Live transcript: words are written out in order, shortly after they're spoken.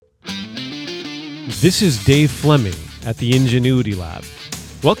This is Dave Fleming at the Ingenuity Lab.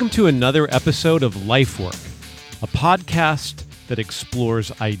 Welcome to another episode of Lifework, a podcast that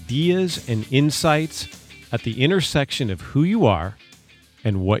explores ideas and insights at the intersection of who you are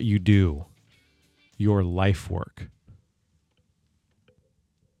and what you do, your life work.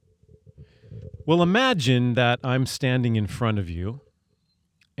 Well, imagine that I'm standing in front of you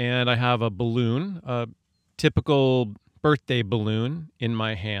and I have a balloon, a typical birthday balloon in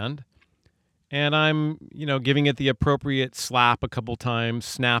my hand. And I'm, giving it the appropriate slap a couple times,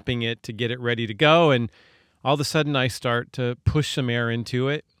 snapping it to get it ready to go. And all of a sudden I start to push some air into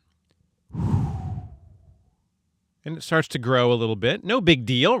it. And it starts to grow a little bit. No big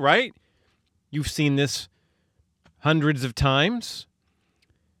deal, right? You've seen this hundreds of times.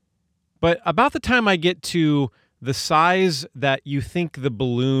 But about the time I get to the size that you think the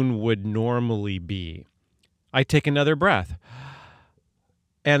balloon would normally be, I take another breath.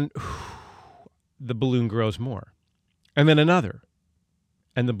 And the balloon grows more. And then another.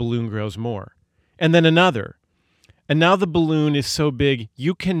 And the balloon grows more. And then another. And now the balloon is so big,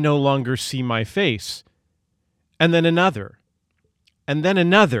 you can no longer see my face. And then another. And then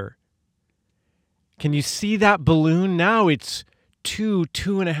another. Can you see that balloon? Now it's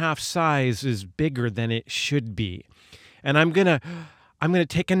 2.5 sizes bigger than it should be. And I'm gonna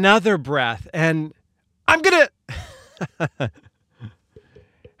take another breath and I'm gonna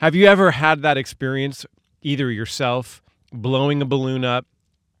Have you ever had that experience, either yourself blowing a balloon up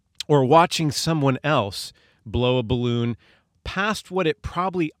or watching someone else blow a balloon past what it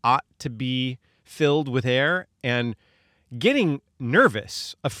probably ought to be filled with air and getting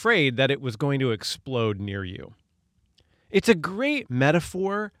nervous, afraid that it was going to explode near you? It's a great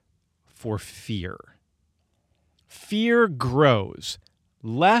metaphor for fear. Fear grows.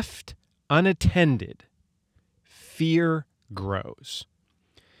 Left unattended, fear grows.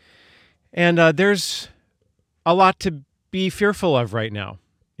 And there's a lot to be fearful of right now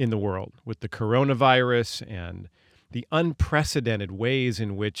in the world with the coronavirus and the unprecedented ways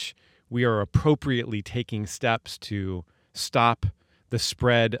in which we are appropriately taking steps to stop the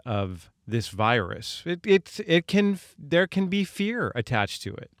spread of this virus. There can be fear attached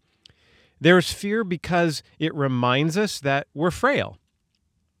to it. There's fear because it reminds us that we're frail.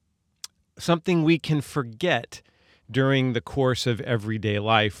 Something we can forget during the course of everyday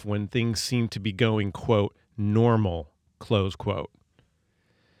life when things seem to be going, quote, normal, close quote.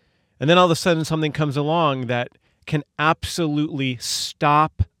 And then all of a sudden something comes along that can absolutely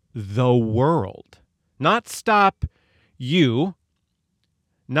stop the world. Not stop you,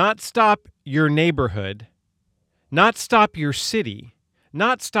 not stop your neighborhood, not stop your city,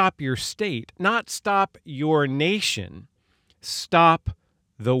 not stop your state, not stop your nation, stop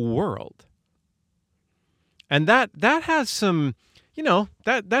the world. And that has some,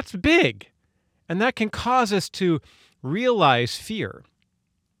 that's big. And that can cause us to realize fear.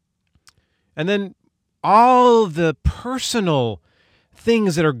 And then all the personal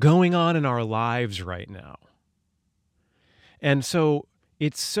things that are going on in our lives right now. And so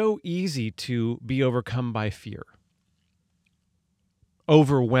it's so easy to be overcome by fear,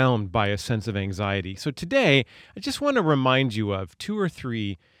 overwhelmed by a sense of anxiety. So today, I just want to remind you of 2 or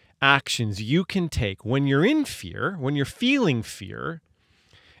 3 actions you can take when you're in fear, when you're feeling fear,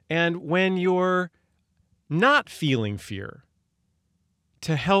 and when you're not feeling fear,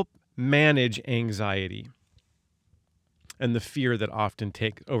 to help manage anxiety and the fear that often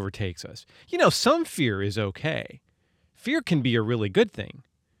overtakes us. Some fear is okay. Fear can be a really good thing.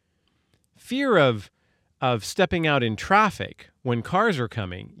 Fear of stepping out in traffic when cars are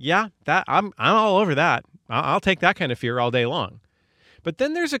coming. Yeah, that I'm all over that. I'll take that kind of fear all day long. But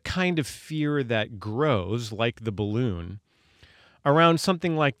then there's a kind of fear that grows, like the balloon, around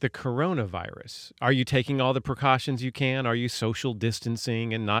something like the coronavirus. Are you taking all the precautions you can? Are you social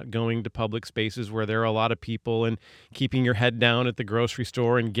distancing and not going to public spaces where there are a lot of people and keeping your head down at the grocery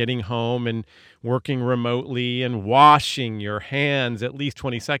store and getting home and working remotely and washing your hands at least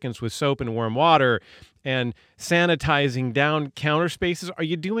 20 seconds with soap and warm water and sanitizing down counter spaces? Are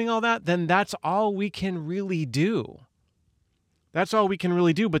you doing all that? Then that's all we can really do. That's all we can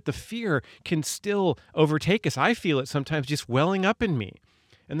really do, but the fear can still overtake us. I feel it sometimes just welling up in me.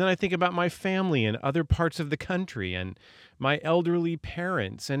 And then I think about my family and other parts of the country and my elderly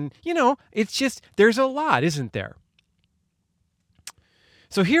parents. And, it's just, there's a lot, isn't there?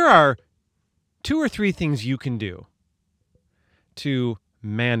 So here are 2 or 3 things you can do to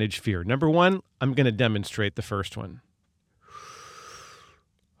manage fear. Number 1, I'm going to demonstrate the first one.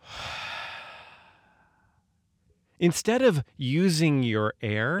 Instead of using your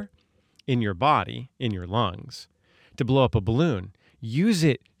air in your body, in your lungs, to blow up a balloon, use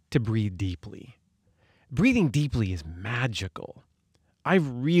it to breathe deeply. Breathing deeply is magical. I've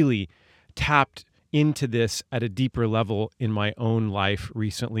really tapped into this at a deeper level in my own life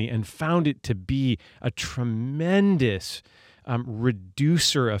recently and found it to be a tremendous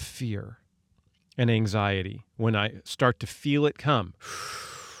reducer of fear and anxiety when I start to feel it come.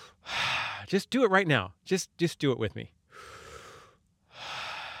 Just do it right now. Just do it with me.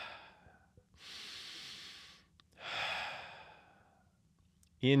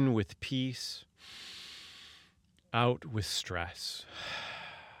 In with peace, out with stress.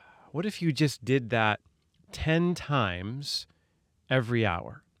 What if you just did that 10 times every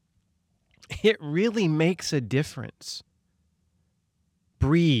hour? It really makes a difference.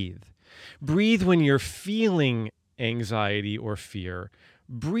 Breathe. Breathe when you're feeling anxiety or fear.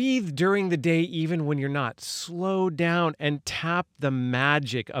 Breathe during the day even when you're not. Slow down and tap the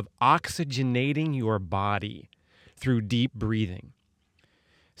magic of oxygenating your body through deep breathing.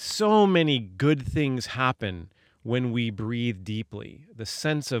 So many good things happen when we breathe deeply. The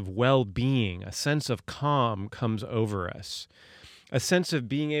sense of well-being, a sense of calm comes over us. A sense of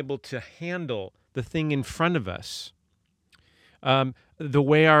being able to handle the thing in front of us. The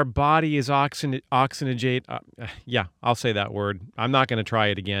way our body is oxygenate. Yeah, I'll say that word. I'm not going to try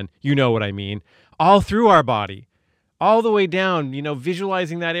it again. You know what I mean. All through our body. All the way down,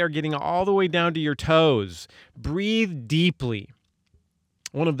 visualizing that air getting all the way down to your toes. Breathe deeply.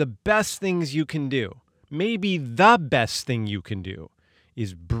 One of the best things you can do, maybe the best thing you can do,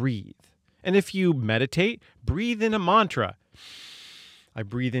 is breathe. And if you meditate, breathe in a mantra. I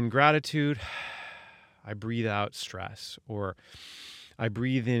breathe in gratitude. I breathe out stress. Or I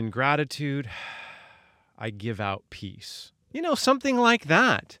breathe in gratitude. I give out peace. Something like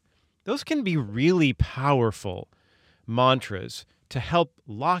that. Those can be really powerful mantras to help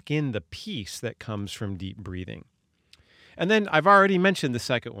lock in the peace that comes from deep breathing. And then I've already mentioned the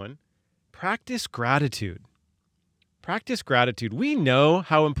second one. Practice gratitude. Practice gratitude. We know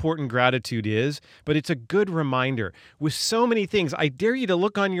how important gratitude is, but it's a good reminder. With so many things, I dare you to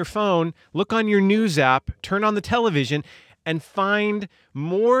look on your phone, look on your news app, turn on the television, and find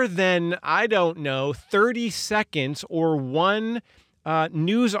more than, 30 seconds or one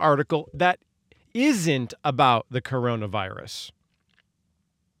news article that isn't about the coronavirus.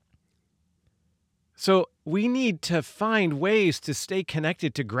 So we need to find ways to stay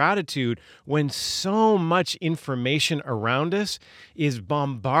connected to gratitude when so much information around us is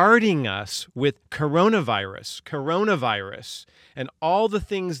bombarding us with coronavirus, and all the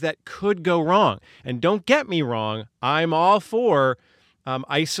things that could go wrong. And don't get me wrong, I'm all for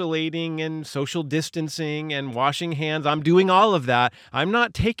isolating and social distancing and washing hands. I'm doing all of that. I'm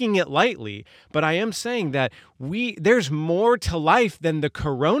not taking it lightly, but I am saying that there's more to life than the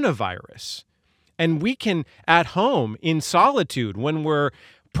coronavirus. And we can, at home, in solitude, when we're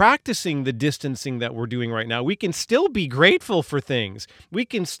practicing the distancing that we're doing right now, we can still be grateful for things. We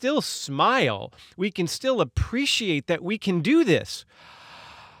can still smile. We can still appreciate that we can do this.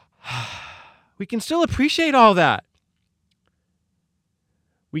 We can still appreciate all that.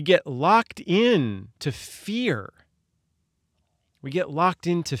 We get locked in to fear.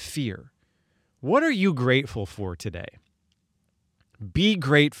 What are you grateful for today? Be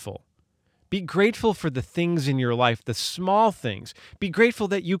grateful. Be grateful for the things in your life, the small things. Be grateful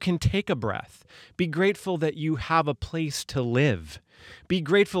that you can take a breath. Be grateful that you have a place to live. Be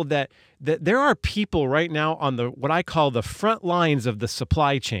grateful that there are people right now on what I call the front lines of the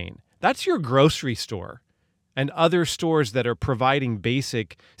supply chain. That's your grocery store and other stores that are providing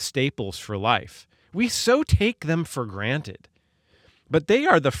basic staples for life. We so take them for granted. But they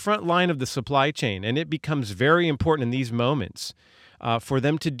are the front line of the supply chain, and it becomes very important in these moments for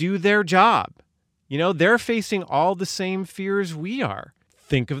them to do their job. They're facing all the same fears we are.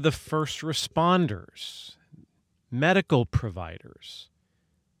 Think of the first responders, medical providers.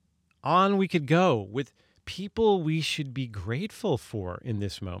 On we could go with people we should be grateful for in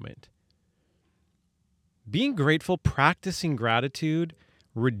this moment. Being grateful, practicing gratitude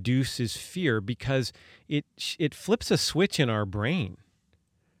reduces fear because it flips a switch in our brain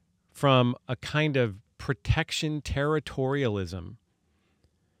from a kind of protection territorialism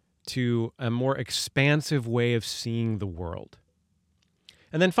to a more expansive way of seeing the world.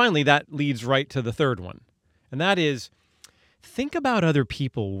 And then finally, that leads right to the third one. And that is, think about other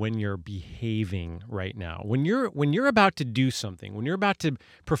people when you're behaving right now. When you're about to do something, when you're about to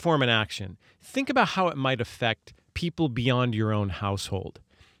perform an action, think about how it might affect people beyond your own household.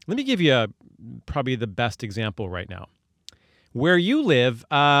 Let me give you probably the best example right now. Where you live,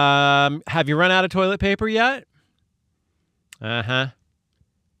 have you run out of toilet paper yet?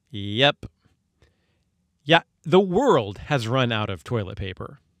 Yep. Yeah, the world has run out of toilet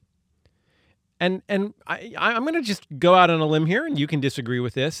paper. I'm going to just go out on a limb here, and you can disagree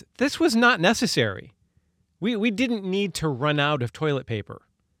with this. This was not necessary. We didn't need to run out of toilet paper.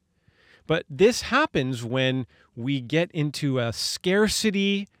 But this happens when we get into a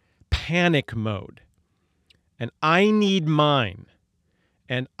scarcity panic mode. And I need mine.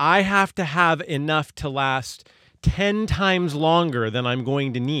 And I have to have enough to last 10 times longer than I'm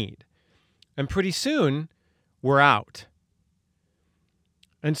going to need. And pretty soon, we're out.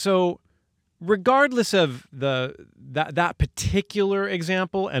 And so, regardless of that particular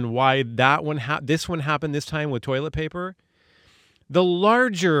example and why this one happened this time with toilet paper, the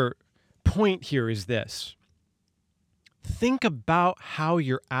larger point here is this. Think about how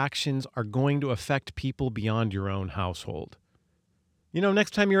your actions are going to affect people beyond your own household.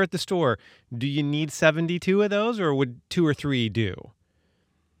 Next time you're at the store, do you need 72 of those, or would 2 or 3 do?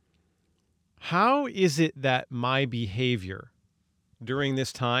 How is it that my behavior during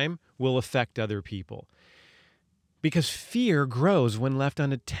this time will affect other people? Because fear grows when left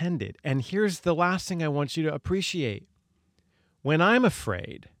unattended. And here's the last thing I want you to appreciate. When I'm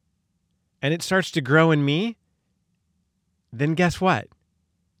afraid and it starts to grow in me, then guess what?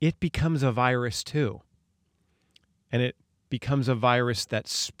 It becomes a virus too. And it becomes a virus that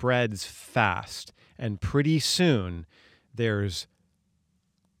spreads fast. And pretty soon, there's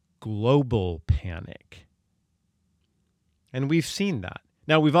global panic. And we've seen that.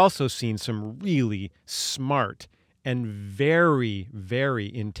 Now, we've also seen some really smart and very,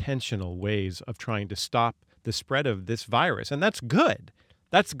 very intentional ways of trying to stop the spread of this virus. And that's good.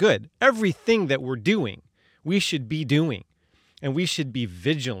 That's good. Everything that we're doing, we should be doing. And we should be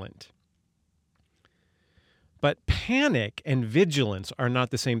vigilant. But panic and vigilance are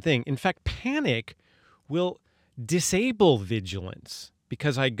not the same thing. In fact, panic will disable vigilance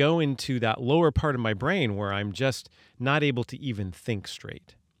because I go into that lower part of my brain where I'm just not able to even think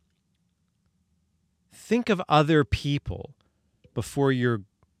straight. Think of other people before you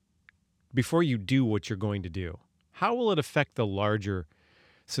do what you're going to do. How will it affect the larger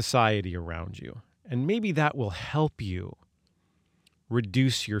society around you? And maybe that will help you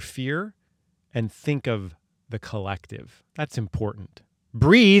reduce your fear and think of the collective. That's important.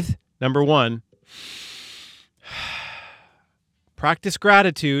 Breathe, number 1. Practice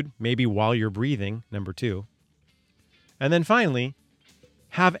gratitude, maybe while you're breathing, number 2. And then finally,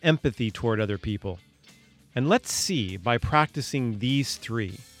 have empathy toward other people. And let's see, by practicing these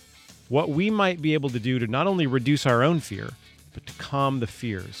 3, what we might be able to do to not only reduce our own fear, but to calm the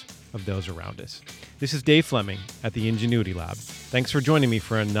fears of those around us. This is Dave Fleming at the Ingenuity Lab. Thanks for joining me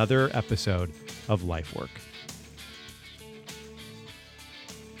for another episode of Lifework.